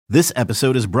This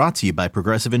episode is brought to you by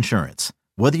Progressive Insurance.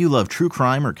 Whether you love true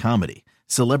crime or comedy,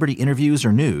 celebrity interviews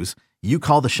or news, you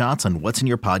call the shots on what's in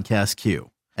your podcast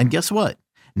queue. And guess what?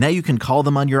 Now you can call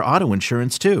them on your auto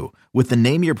insurance too with the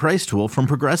Name Your Price tool from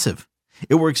Progressive.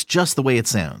 It works just the way it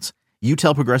sounds. You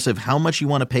tell Progressive how much you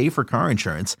want to pay for car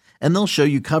insurance, and they'll show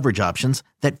you coverage options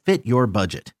that fit your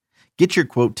budget. Get your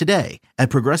quote today at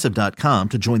Progressive.com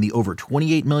to join the over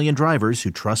 28 million drivers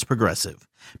who trust Progressive.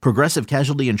 Progressive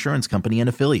Casualty Insurance Company and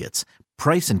Affiliates.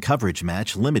 Price and coverage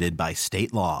match limited by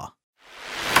state law.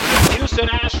 Houston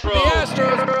Astros. The Astros.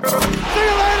 See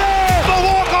you later! The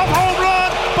walk-off home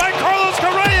run by Carlos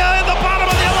Correa in the bottom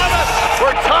of the 11th.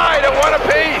 We're tied at one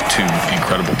apiece. Two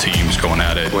incredible teams going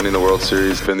at it. Winning the World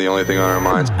Series has been the only thing on our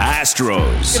minds.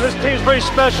 Astros. This team's pretty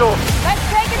special. Let's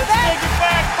take it back. Take it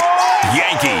back, boys.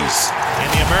 Yankees. In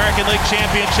the American League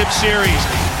Championship Series.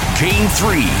 Game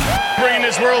 3. Bringing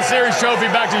this World Series trophy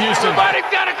back to Houston. Somebody's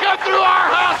got to come through our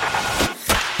house.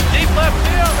 Deep left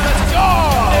field. Let's go.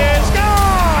 It's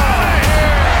gone.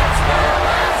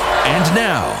 And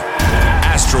now,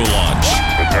 Astro Launch.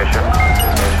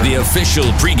 The official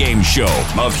pregame show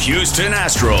of Houston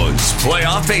Astros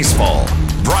playoff baseball.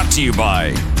 Brought to you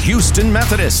by Houston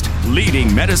Methodist,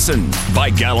 leading medicine,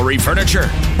 by Gallery Furniture,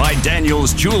 by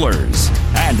Daniels Jewelers,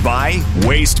 and by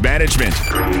Waste Management.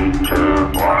 3, 2,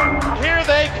 1. Here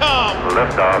they come.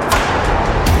 Liftoff.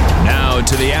 Now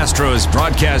to the Astros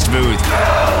broadcast booth.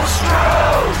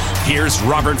 Astros. Here's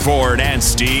Robert Ford and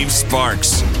Steve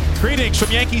Sparks. Greetings from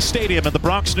Yankee Stadium in the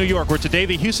Bronx, New York, where today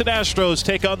the Houston Astros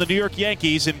take on the New York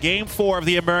Yankees in Game 4 of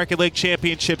the American League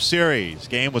Championship Series.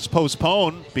 Game was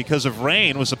postponed because of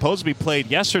rain. It was supposed to be played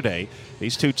yesterday.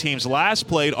 These two teams last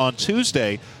played on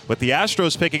Tuesday, but the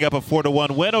Astros picking up a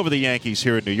 4-1 win over the Yankees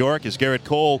here in New York as Garrett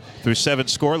Cole, through 7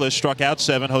 scoreless, struck out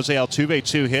 7. Jose Altuve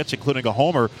 2 hits, including a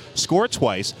homer, scored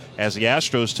twice as the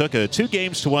Astros took a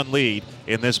 2-1 lead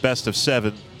in this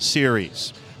best-of-7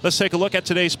 series. Let's take a look at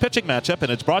today's pitching matchup,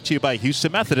 and it's brought to you by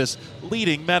Houston Methodist,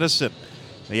 leading medicine.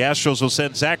 The Astros will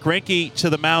send Zach Greinke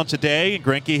to the mound today, and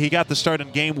Greinke, he got the start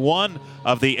in Game 1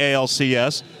 of the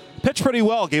ALCS. Pitched pretty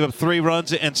well, gave up 3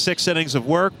 runs and 6 innings of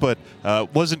work, but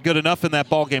wasn't good enough in that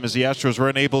ball game as the Astros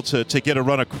weren't able to get a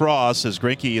run across, as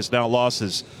Greinke has now lost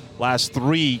his last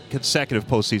 3 consecutive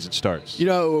postseason starts. You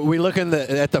know, we look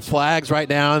at the flags right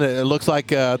now, and it looks like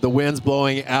the wind's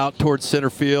blowing out towards center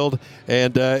field,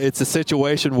 and it's a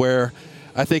situation where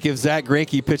I think if Zach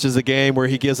Greinke pitches a game where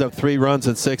he gives up 3 runs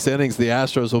in 6 innings, the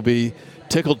Astros will be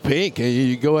tickled pink. And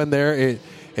you go in there,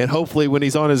 and hopefully when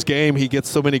he's on his game, he gets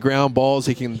so many ground balls,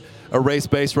 he can erase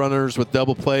base runners with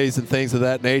double plays and things of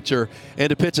that nature. And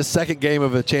to pitch a second game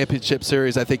of a championship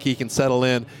series, I think he can settle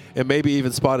in and maybe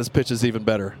even spot his pitches even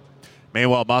better.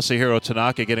 Meanwhile, Masahiro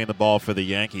Tanaka getting the ball for the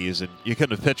Yankees, and you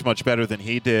couldn't have pitched much better than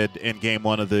he did in Game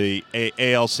 1 of the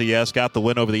ALCS. Got the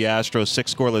win over the Astros,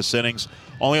 6 scoreless innings.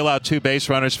 Only allowed 2 base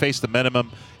runners, faced the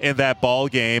minimum in that ball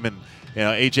game. And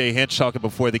A.J. Hinch talking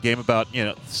before the game about,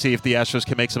 see if the Astros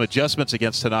can make some adjustments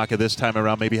against Tanaka this time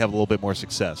around, maybe have a little bit more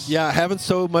success. Yeah, having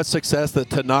so much success that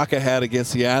Tanaka had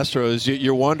against the Astros,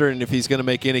 you're wondering if he's going to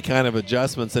make any kind of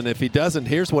adjustments. And if he doesn't,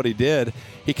 here's what he did.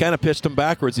 He kind of pitched him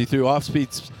backwards. He threw off-speed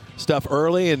stuff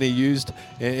early, and he used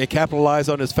and capitalized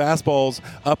on his fastballs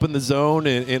up in the zone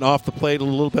and off the plate a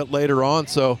little bit later on.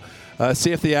 So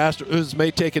see if the Astros may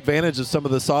take advantage of some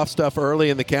of the soft stuff early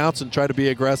in the counts and try to be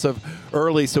aggressive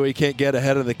early so he can't get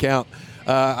ahead of the count.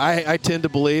 I tend to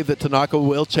believe that Tanaka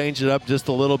will change it up just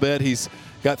a little bit. He's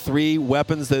got 3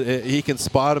 weapons that he can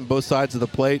spot on both sides of the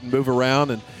plate and move around,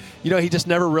 and he just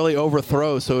never really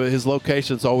overthrows, so his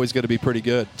location is always going to be pretty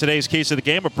good. Today's Keys of the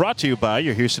Game are brought to you by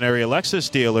your Houston area Lexus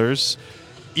dealers.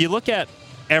 You look at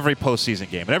every postseason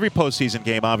game, and every postseason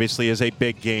game obviously is a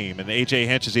big game, and A.J.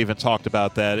 Hinch has even talked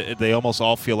about that. They almost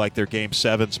all feel like they're Game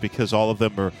 7s because all of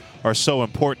them are so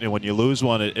important, and when you lose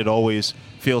one, it always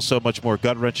feels so much more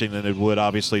gut-wrenching than it would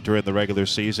obviously during the regular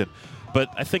season. But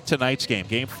I think tonight's game,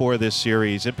 Game 4 of this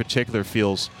series in particular,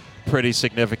 feels pretty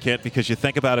significant because you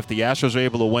think about if the Astros are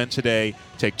able to win today,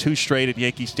 take 2 straight at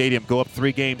Yankee Stadium, go up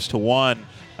 3-1,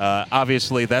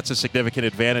 obviously that's a significant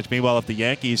advantage. Meanwhile, if the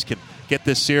Yankees can get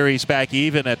this series back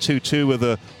even at 2-2 with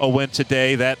a win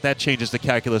today, that changes the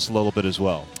calculus a little bit as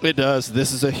well. It does.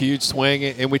 This is a huge swing,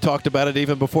 and we talked about it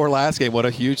even before last game, what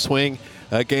a huge swing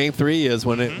Game 3 is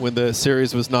when the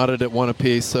series was knotted at 1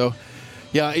 apiece. So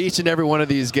yeah, each and every one of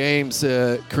these games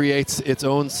creates its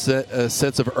own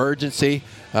sense of urgency.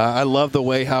 I love the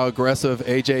way how aggressive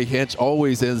A.J. Hinch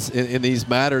always is in these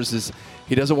matters. Is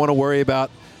he doesn't want to worry about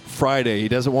Friday. He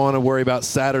doesn't want to worry about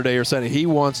Saturday or Sunday. He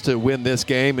wants to win this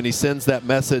game, and he sends that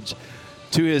message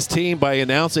to his team by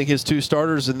announcing his 2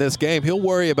 starters in this game. He'll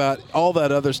worry about all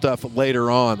that other stuff later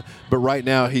on, but right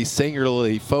now he's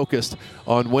singularly focused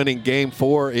on winning Game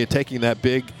 4 and taking that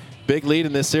big lead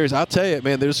in this series. I'll tell you,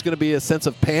 man, there's going to be a sense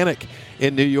of panic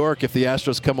in New York if the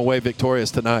Astros come away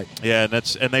victorious tonight. Yeah,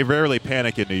 and they rarely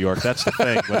panic in New York. That's the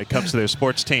thing when it comes to their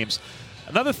sports teams.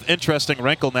 Another interesting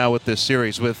wrinkle now with this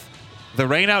series, with the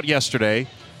rain out yesterday,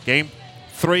 Game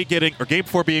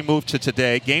 4 being moved to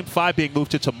today, Game 5 being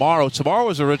moved to tomorrow. Tomorrow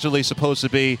was originally supposed to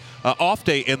be an off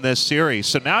day in this series.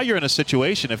 So now you're in a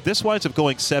situation, if this winds up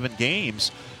going 7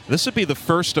 games, this would be the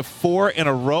first of 4 in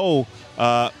a row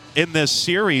in this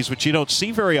series, which you don't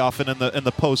see very often in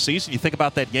the postseason. You think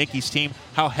about that Yankees team,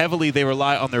 how heavily they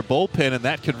rely on their bullpen, and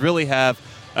that could really have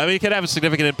it could have a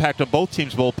significant impact on both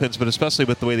teams' bullpens, but especially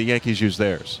with the way the Yankees use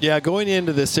theirs. Yeah, going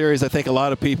into this series, I think a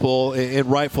lot of people, and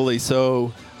rightfully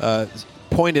so,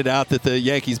 pointed out that the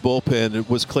Yankees bullpen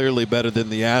was clearly better than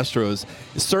the Astros.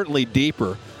 It's certainly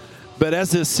deeper. But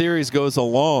as this series goes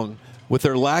along, with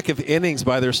their lack of innings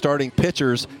by their starting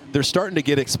pitchers, they're starting to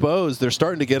get exposed. They're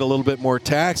starting to get a little bit more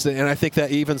taxed, and I think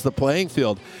that evens the playing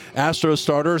field. Astros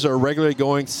starters are regularly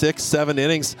going 6-7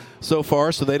 innings so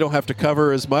far, so they don't have to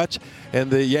cover as much.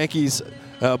 And the Yankees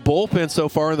bullpen so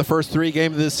far in the first 3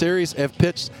 games of this series have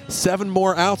pitched 7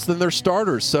 more outs than their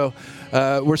starters. So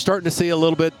we're starting to see a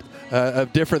little bit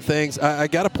of different things. I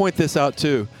got to point this out,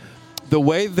 too. The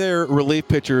way their relief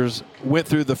pitchers went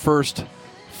through the first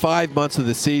 5 months of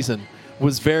the season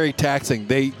was very taxing.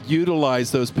 They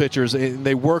utilized those pitchers, and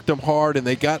they worked them hard, and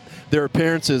they got their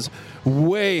appearances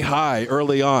way high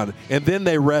early on, and then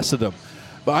they rested them.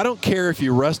 But I don't care if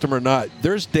you rest them or not.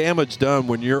 There's damage done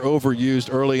when you're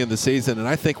overused early in the season, and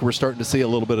I think we're starting to see a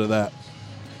little bit of that.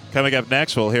 Coming up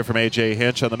next, we'll hear from A.J.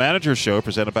 Hinch on the Manager's Show,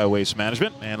 presented by Waste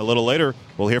Management. And a little later,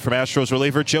 we'll hear from Astros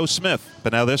reliever Joe Smith.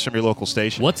 But now this from your local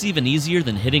station. What's even easier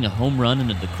than hitting a home run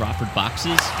into the Crawford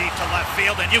boxes? Deep to left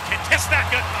field, and you can kiss that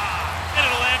goodbye into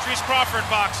the Landry's Crawford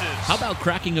boxes. How about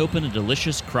cracking open a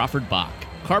delicious Crawford Bock?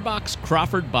 Carbox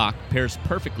Crawford Bock pairs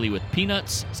perfectly with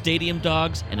peanuts, stadium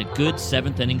dogs, and a good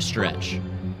 7th-inning stretch.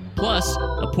 Plus,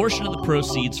 a portion of the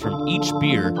proceeds from each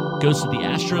beer goes to the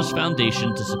Astros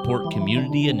Foundation to support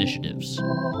community initiatives.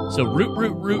 So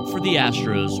root for the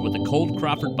Astros with a cold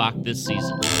Crawford Bock this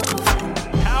season.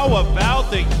 How about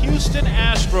the Houston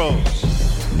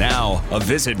Astros? Now, a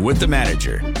visit with the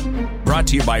manager. Brought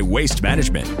to you by Waste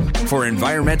Management for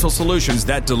environmental solutions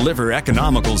that deliver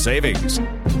economical savings.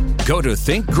 Go to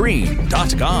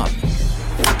thinkgreen.com.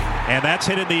 And that's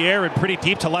hit in the air and pretty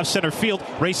deep to left center field.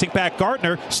 Racing back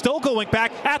Gardner, still going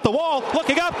back at the wall,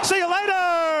 looking up, see you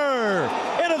later!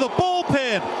 Into the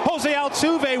bullpen, Jose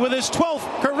Altuve with his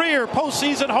 12th career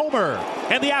postseason homer.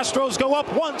 And the Astros go up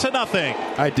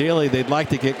 1-0. Ideally, they'd like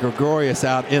to get Gregorius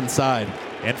out inside.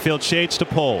 Infield shades to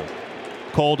Cole.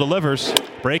 Cole delivers.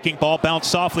 Breaking ball bounced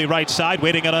softly right side,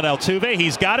 waiting on Altuve.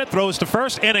 He's got it, throws to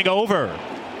first, inning over.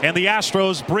 And the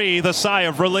Astros breathe a sigh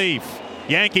of relief.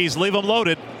 Yankees leave them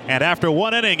loaded. And after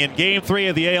 1 inning in Game 3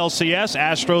 of the ALCS,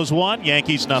 Astros 1,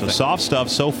 Yankees nothing. So soft stuff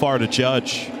so far to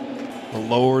Judge. The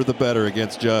lower the better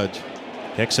against Judge.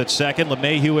 Hicks at second,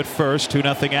 LeMahieu at first.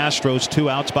 2-0 Astros, 2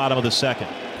 outs, bottom of the second.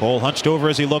 Cole hunched over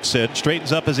as he looks in,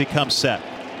 straightens up as he comes set.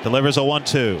 Delivers a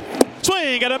 1-2.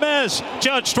 Swing and a miss.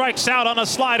 Judge strikes out on a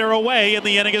slider away, and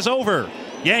the inning is over.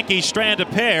 Yankees strand a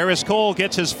pair as Cole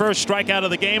gets his first strikeout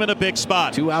of the game in a big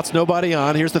spot. 2 outs, nobody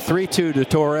on. Here's the 3-2 to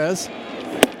Torres.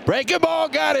 Breaking ball,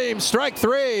 got him. Strike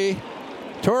 3.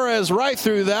 Torres right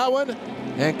through that one.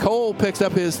 And Cole picks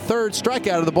up his 3rd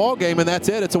strikeout of the ball game, and that's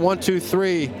it. It's a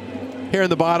 1-2-3 here in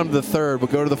the bottom of the 3rd.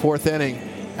 We'll go to the 4th inning.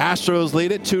 Astros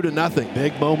lead it 2-0.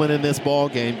 Big moment in this ball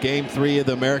game. Game 3 of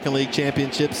the American League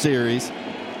Championship Series.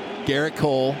 Garrett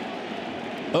Cole.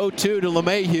 0-2 to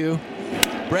LeMahieu.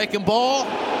 Breaking ball.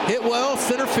 Hit well.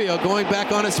 Center field. Going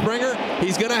back on his Springer.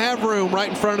 He's going to have room right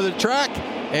in front of the track.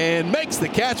 And makes the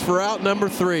catch for out number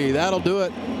 3. That'll do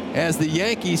it as the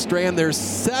Yankees strand their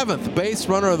 7th base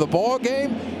runner of the ball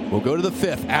game. We'll go to the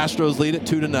 5th. Astros lead it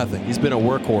 2-0. He's been a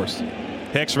workhorse.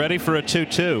 Hicks ready for a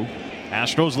 2-2.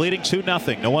 Astros leading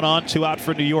 2-0. No one on, 2 out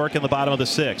for New York in the bottom of the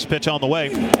 6th. Pitch on the way.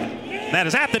 That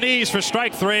is at the knees for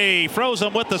strike 3. Froze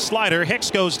him with the slider.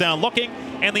 Hicks goes down looking,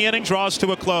 and the inning draws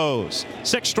to a close.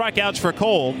 6 strikeouts for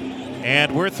Cole.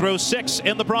 And we're through 6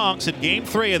 in the Bronx in Game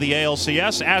 3 of the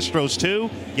ALCS. Astros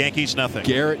 2, Yankees nothing.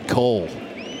 Garrett Cole.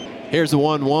 Here's the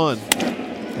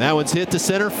 1-1. That one's hit to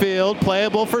center field,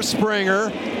 playable for Springer.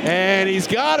 And he's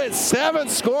got it. 7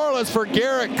 scoreless for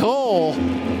Garrett Cole.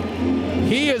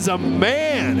 He is a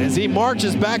man as he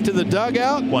marches back to the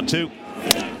dugout. 1-2.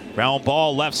 Ground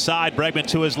ball left side. Bregman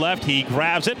to his left. He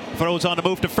grabs it, throws on the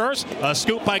move to first. A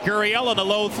scoop by Gurriel on the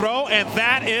low throw, and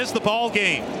that is the ball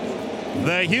game.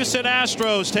 The Houston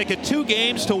Astros take a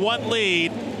 2-1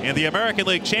 lead in the American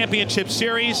League Championship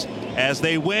Series as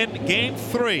they win Game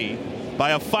 3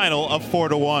 by a final of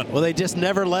 4-1. Well, they just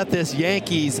never let this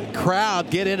Yankees crowd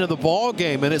get into the ball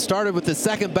game, and it started with the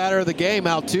second batter of the game,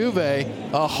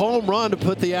 Altuve, a home run to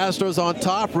put the Astros on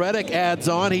top. Reddick adds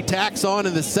on. He tacks on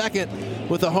in the second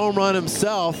with a home run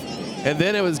himself, and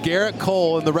then it was Garrett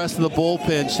Cole and the rest of the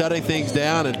bullpen shutting things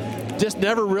down, and just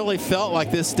never really felt like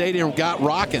this stadium got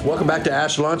rocking. Welcome back to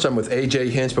Astro Lunch. I'm with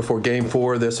AJ Hinch before Game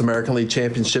 4 of this American League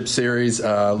Championship Series.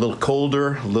 A little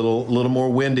colder, a little more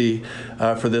windy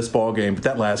for this ball game. But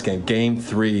that last game, Game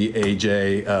 3,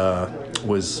 AJ,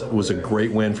 was a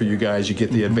great win for you guys. You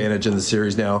get the advantage in the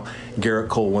series now. Garrett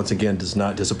Cole, once again, does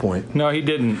not disappoint. No, he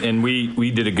didn't. And we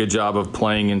did a good job of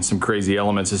playing in some crazy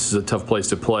elements. This is a tough place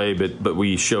to play, but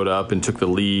we showed up and took the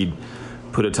lead.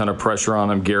 Put a ton of pressure on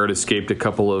him. Garrett escaped a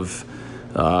couple of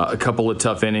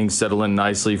tough innings, settled in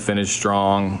nicely, finished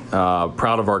strong.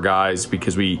 Proud of our guys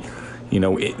because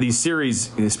these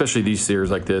series, especially these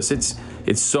series like this, it's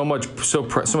so much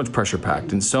pressure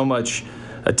packed and so much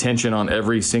attention on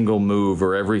every single move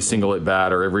or every single at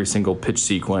bat or every single pitch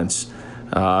sequence.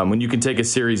 When you can take a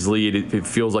series lead, it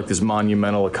feels like this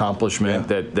monumental accomplishment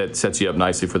that sets you up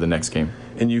nicely for the next game.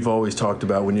 And you've always talked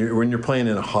about when you're playing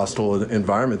in a hostile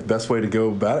environment, the best way to go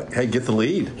about it, hey, get the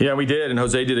lead. Yeah, we did, and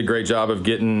Jose did a great job of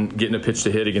getting a pitch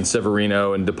to hit against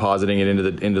Severino and depositing it into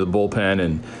the bullpen,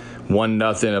 and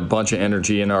 1-0, a bunch of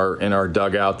energy in our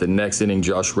dugout. The next inning,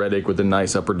 Josh Reddick with a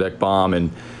nice upper deck bomb,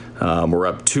 and we're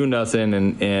up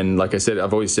 2-0. And like I said,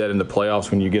 I've always said in the playoffs,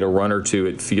 when you get a run or two,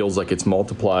 it feels like it's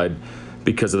multiplied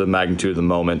because of the magnitude of the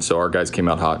moment. So our guys came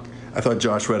out hot. I thought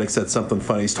Josh Reddick said something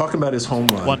funny. He's talking about his home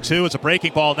run. 1-2 is a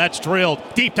breaking ball, and that's drilled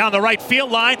deep down the right field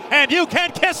line, and you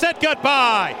can kiss it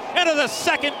goodbye. Into the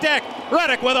second deck,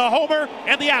 Reddick with a homer,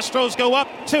 and the Astros go up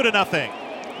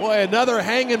 2-0. Boy, another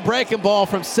hanging breaking ball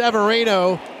from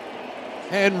Severino,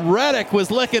 and Reddick was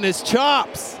licking his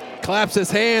chops. Claps his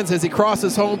hands as he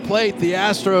crosses home plate. The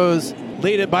Astros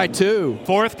lead it by 2.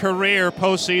 4th career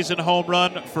postseason home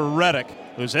run for Reddick,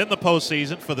 who's in the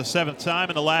postseason for the 7th time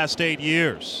in the last 8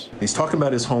 years. He's talking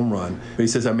about his home run, but he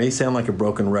says, I may sound like a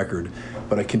broken record,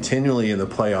 but I continually in the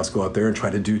playoffs go out there and try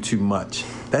to do too much.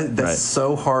 That's right.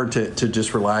 So hard to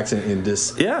just relax and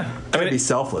just be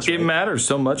selfless. Right? It matters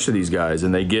so much to these guys,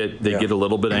 and they get a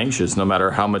little bit anxious no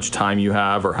matter how much time you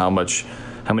have or how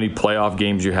many playoff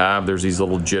games you have. There's these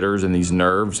little jitters and these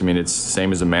nerves. I mean, it's the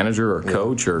same as a manager or a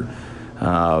coach or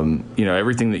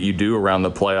everything that you do around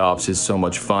the playoffs is so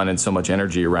much fun and so much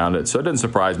energy around it. So it doesn't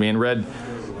surprise me. And Red,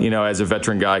 as a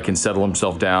veteran guy, can settle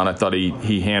himself down. I thought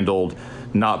he handled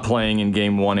not playing in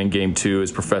Game 1 and Game 2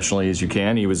 as professionally as you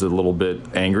can. He was a little bit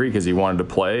angry because he wanted to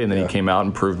play, and then he came out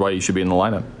and proved why he should be in the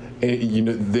lineup.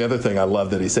 And, the other thing I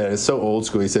love that he said, it's so old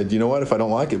school. He said, you know what, if I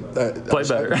don't like it, play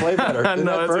better. Play better.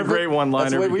 No, that's a great one-liner.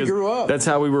 That's the way we grew up. That's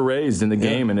how we were raised in the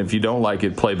game, and if you don't like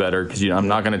it, play better, because I'm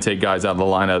not going to take guys out of the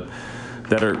lineup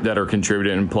that are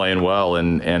contributing and playing well,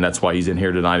 and that's why he's in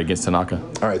here tonight against Tanaka.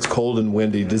 All right, it's cold and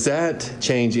windy. Does that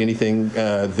change anything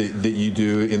that you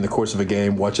do in the course of a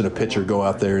game, watching a pitcher go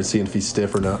out there and seeing if he's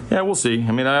stiff or not? Yeah, we'll see.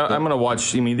 I mean, I'm going to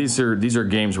watch. I mean, these are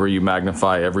games where you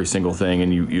magnify every single thing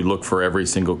and you look for every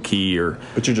single key.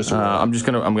 But you're just. I'm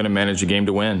going to manage the game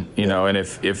to win. You know, and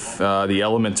if the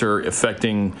elements are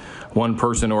affecting one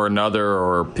person or another,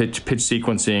 or pitch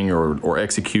sequencing or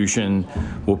execution,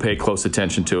 we'll pay close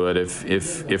attention to it.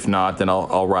 If not, then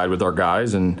I'll ride with our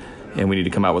guys, and we need to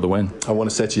come out with a win. I want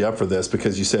to set you up for this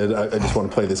because you said, I just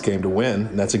want to play this game to win,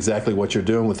 and that's exactly what you're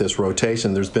doing with this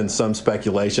rotation. There's been some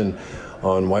speculation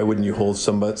on why wouldn't you hold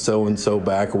somebody so-and-so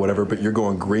back or whatever, but you're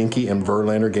going Greinke and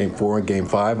Verlander Game 4 and Game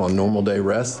 5 on normal day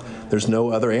rest. There's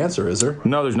no other answer, is there?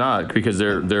 No, there's not, because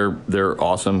they're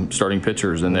awesome starting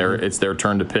pitchers, and it's their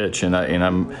turn to pitch, and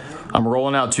I'm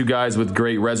rolling out two guys with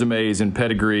great resumes and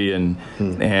pedigree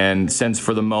and sense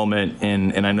for the moment,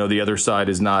 and I know the other side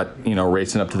is not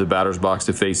racing up to the batter's box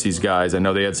to face these guys. I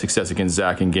know they had success against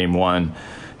Zach in Game 1.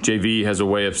 JV has a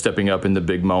way of stepping up in the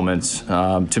big moments.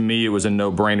 To me, it was a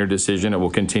no-brainer decision. It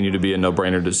will continue to be a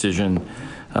no-brainer decision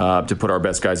to put our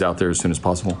best guys out there as soon as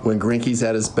possible. When Greinke's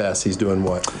at his best, he's doing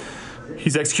what?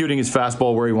 He's executing his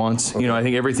fastball where he wants. Okay. I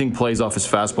think everything plays off his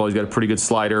fastball. He's got a pretty good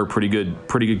slider, pretty good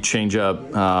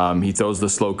changeup. He throws the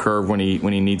slow curve when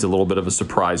he needs a little bit of a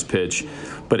surprise pitch.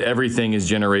 But everything is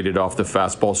generated off the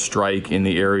fastball strike in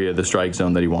the area of the strike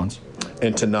zone that he wants.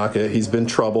 in Tanaka. He's been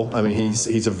trouble. I mean,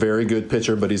 he's a very good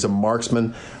pitcher, but he's a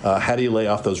marksman. How do you lay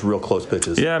off those real close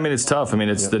pitches? Yeah, I mean, it's tough. I mean,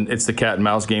 it's the cat and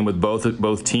mouse game with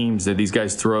both teams. That these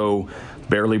guys throw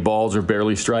barely balls or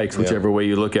barely strikes, whichever way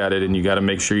you look at it, and you got to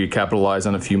make sure you capitalize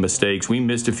on a few mistakes. We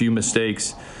missed a few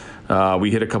mistakes.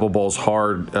 We hit a couple balls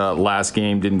hard last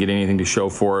game, didn't get anything to show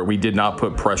for it. We did not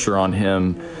put pressure on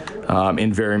him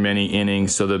in very many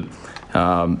innings, so that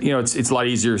it's a lot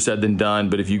easier said than done.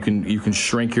 But if you can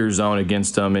shrink your zone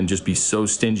against them and just be so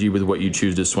stingy with what you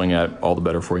choose to swing at, all the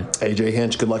better for you. AJ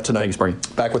Hinch, good luck tonight. Thanks, Barney.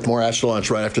 Back with more Astro Lunch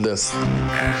right after this.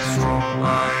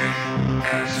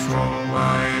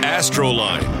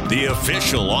 Astroline, the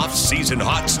official off-season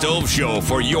hot stove show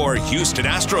for your Houston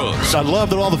Astros. I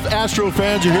love that all the Astro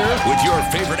fans are here. With your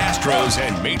favorite Astros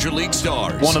and Major League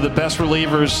stars. One of the best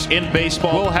relievers in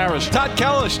baseball, Will Harris. Todd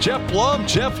Kellish, Jeff Blum,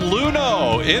 Jeff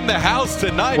Luno in the house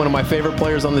tonight. One of my favorite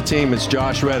players on the team is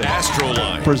Josh Reddick.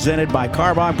 Astroline. Presented by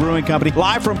Carbach Brewing Company.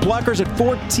 Live from Pluckers at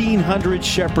 1400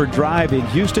 Shepherd Drive in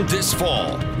Houston. This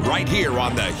fall, right here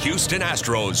on the Houston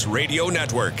Astros Radio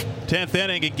Network. 10th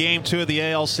inning in Game 2 of the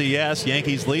ALCS.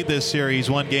 Yankees lead this series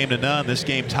 1-0. This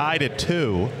game tied at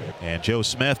 2. And Joe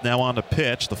Smith now on the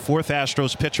pitch, the fourth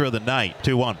Astros pitcher of the night.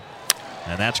 2-1.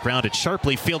 And that's grounded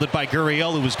sharply, fielded by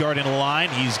Gurriel, who was guarding the line.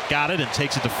 He's got it and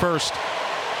takes it to first.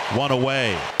 One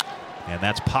away. And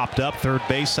that's popped up. Third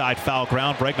base side foul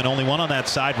ground. Bregman only one on that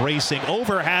side. Racing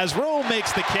over, has room,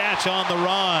 makes the catch on the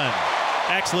run.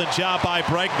 Excellent job by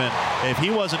Bregman. If he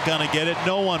wasn't going to get it,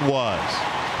 no one was.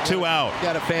 2 out.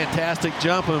 Got a fantastic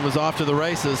jump and was off to the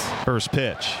races. First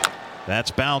pitch.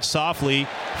 That's bounced softly,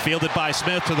 fielded by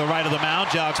Smith to the right of the mound,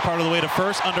 jogs part of the way to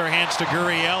first, underhands to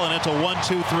Gurriel, and it's a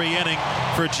 1-2-3 inning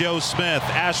for Joe Smith.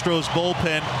 Astros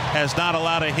bullpen has not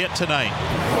allowed a hit tonight.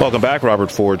 Welcome back.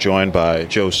 Robert Ford joined by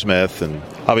Joe Smith, and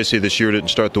obviously this year didn't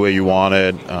start the way you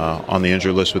wanted, on the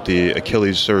injury list with the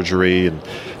Achilles surgery, and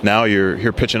now you're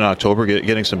here pitching in October,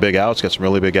 getting some big outs, got some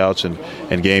really big outs in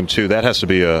Game 2. That has to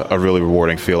be a really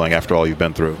rewarding feeling after all you've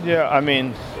been through. Yeah, I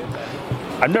mean,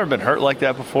 I've never been hurt like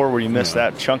that before, where you miss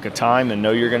that chunk of time and know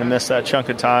you're going to miss that chunk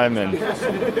of time, and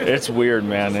it's weird,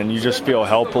 man, and you just feel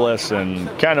helpless and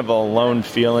kind of a alone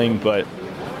feeling. But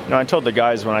I told the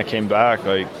guys when I came back,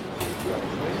 like,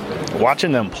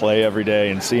 watching them play every day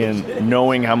and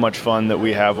knowing how much fun that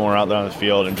we have when we're out there on the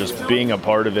field and just being a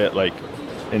part of it, like,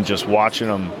 and just watching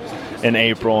them in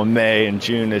April and May and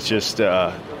June, it's just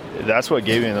that's what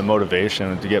gave me the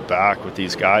motivation to get back with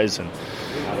these guys. And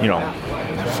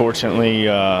fortunately,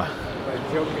 I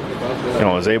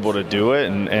was able to do it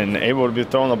and able to be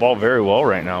throwing the ball very well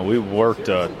right now. We've worked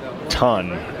a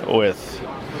ton with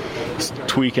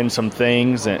tweaking some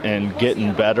things and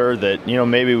getting better that,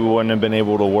 maybe we wouldn't have been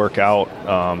able to work out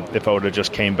if I would have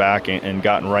just came back and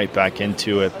gotten right back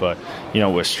into it. But,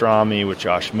 with Strami, with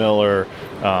Josh Miller,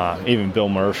 even Bill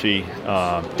Murphy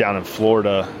down in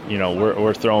Florida,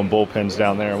 we're throwing bullpens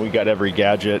down there, and we got every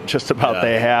gadget just about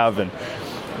they have, and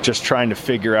just trying to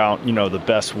figure out, the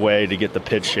best way to get the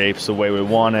pitch shapes the way we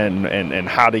want it and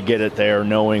how to get it there,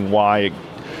 knowing why.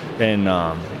 And,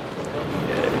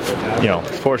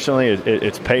 fortunately,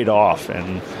 it's paid off,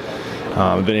 and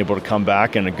I've been able to come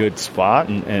back in a good spot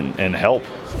and help.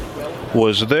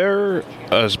 Was there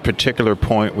a particular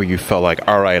point where you felt like,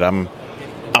 all right, I'm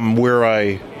where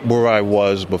I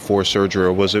was before surgery,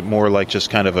 or was it more like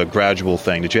just kind of a gradual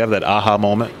thing? Did you have that aha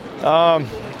moment?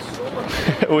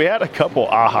 We had a couple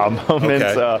aha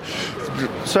moments,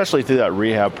 especially through that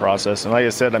rehab process. And like I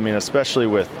said, especially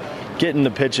with getting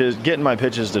my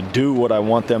pitches to do what I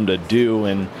want them to do,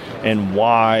 and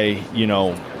why,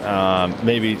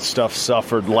 maybe stuff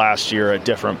suffered last year at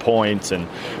different points, and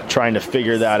trying to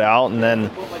figure that out. And then,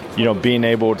 being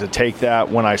able to take that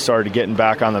when I started getting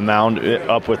back on the mound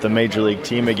up with the major league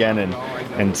team again,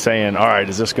 and saying, all right,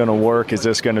 is this going to work? Is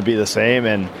this going to be the same?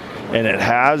 And it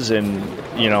has, and,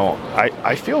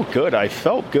 I feel good. I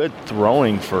felt good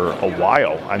throwing for a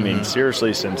while.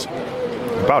 Seriously, since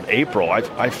about April,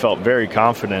 I felt very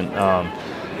confident.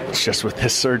 It's just with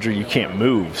this surgery, you can't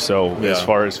move. So as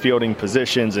far as fielding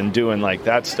positions and doing like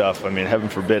that stuff, heaven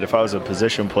forbid, if I was a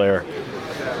position player,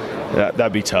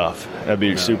 that'd be tough. That'd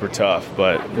be super tough.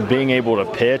 But being able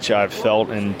to pitch, I've felt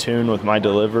in tune with my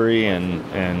delivery and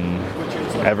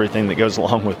everything that goes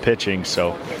along with pitching.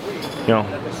 So,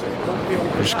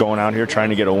 just going out here trying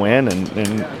to get a win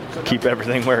and keep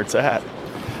everything where it's at.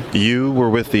 You were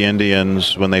with the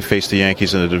Indians when they faced the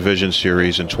Yankees in the division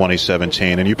series in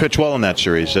 2017, and you pitched well in that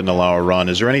series, didn't allow a run.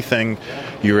 Is there anything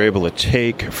you were able to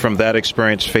take from that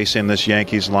experience facing this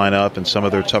Yankees lineup and some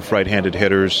of their tough right-handed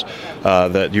hitters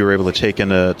that you were able to take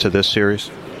into this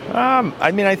series?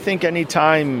 I think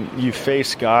anytime you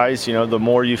face guys, the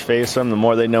more you face them, the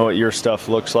more they know what your stuff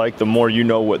looks like, the more you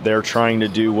know what they're trying to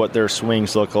do, what their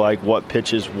swings look like, what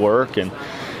pitches work. And,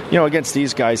 against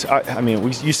these guys,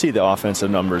 you see the offensive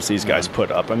numbers these guys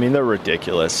put up. They're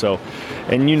ridiculous. So,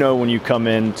 and when you come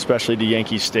in, especially to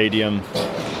Yankee Stadium,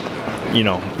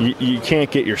 you can't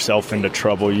get yourself into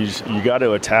trouble. You got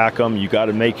to attack them. You got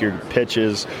to make your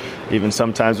pitches. Even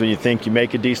sometimes when you think you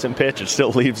make a decent pitch, it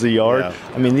still leaves the yard.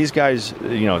 Yeah. These guys,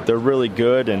 they're really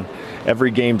good, and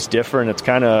every game's different. It's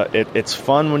it's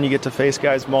fun when you get to face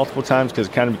guys multiple times because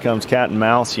it kind of becomes cat and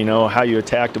mouse. How you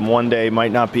attacked them one day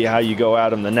might not be how you go at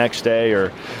them the next day,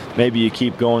 or maybe you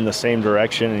keep going the same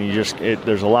direction, and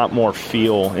there's a lot more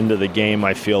feel into the game,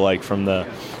 I feel like, from the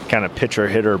kind of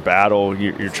pitcher-hitter battle.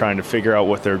 You're trying to figure out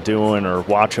what they're doing or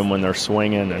watch them when they're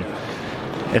swinging, and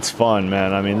it's fun,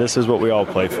 man. This is what we all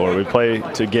play for. We play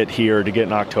to get here, to get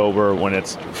in October when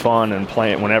it's fun and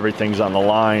playing when everything's on the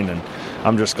line, and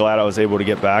I'm just glad I was able to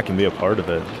get back and be a part of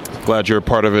it. Glad you're a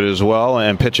part of it as well,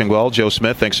 and pitching well. Joe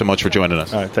Smith, thanks so much for joining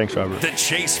us. All right, thanks, Robert. The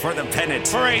chase for the pennant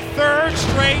for a third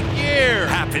straight year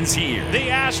happens here. The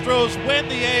Astros win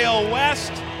the AL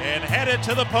West and headed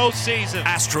to the postseason.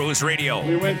 Astros Radio.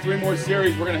 We win 3 more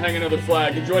series, we're going to hang another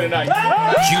flag. Enjoy tonight.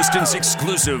 Houston's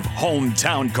exclusive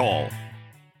hometown call.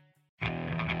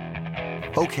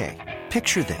 Okay,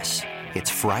 picture this. It's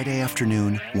Friday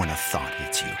afternoon when a thought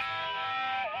hits you.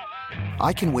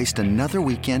 I can waste another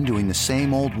weekend doing the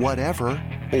same old whatever,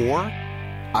 or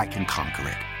I can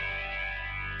conquer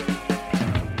it.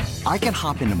 I can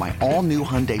hop into my all-new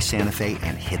Hyundai Santa Fe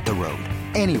and hit the road.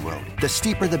 Any road. The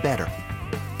steeper, the better.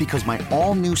 Because my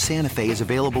all-new Santa Fe is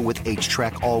available with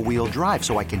H-Track all-wheel drive,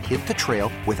 so I can hit the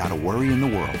trail without a worry in the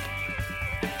world.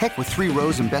 Heck, with 3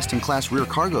 rows and best-in-class rear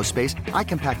cargo space, I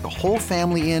can pack the whole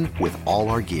family in with all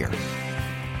our gear.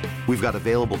 We've got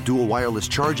available dual wireless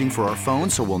charging for our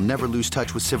phones, so we'll never lose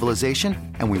touch with civilization,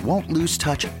 and we won't lose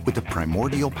touch with the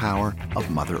primordial power of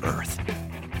Mother Earth.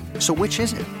 So which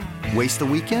is it? Waste the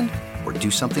weekend or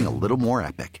do something a little more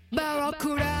epic?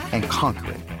 And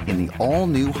conquer it in the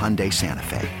all-new Hyundai Santa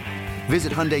Fe.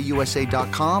 Visit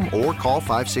HyundaiUSA.com or call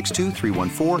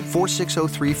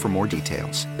 562-314-4603 for more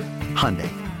details.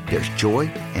 Hyundai, there's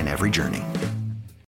joy in every journey.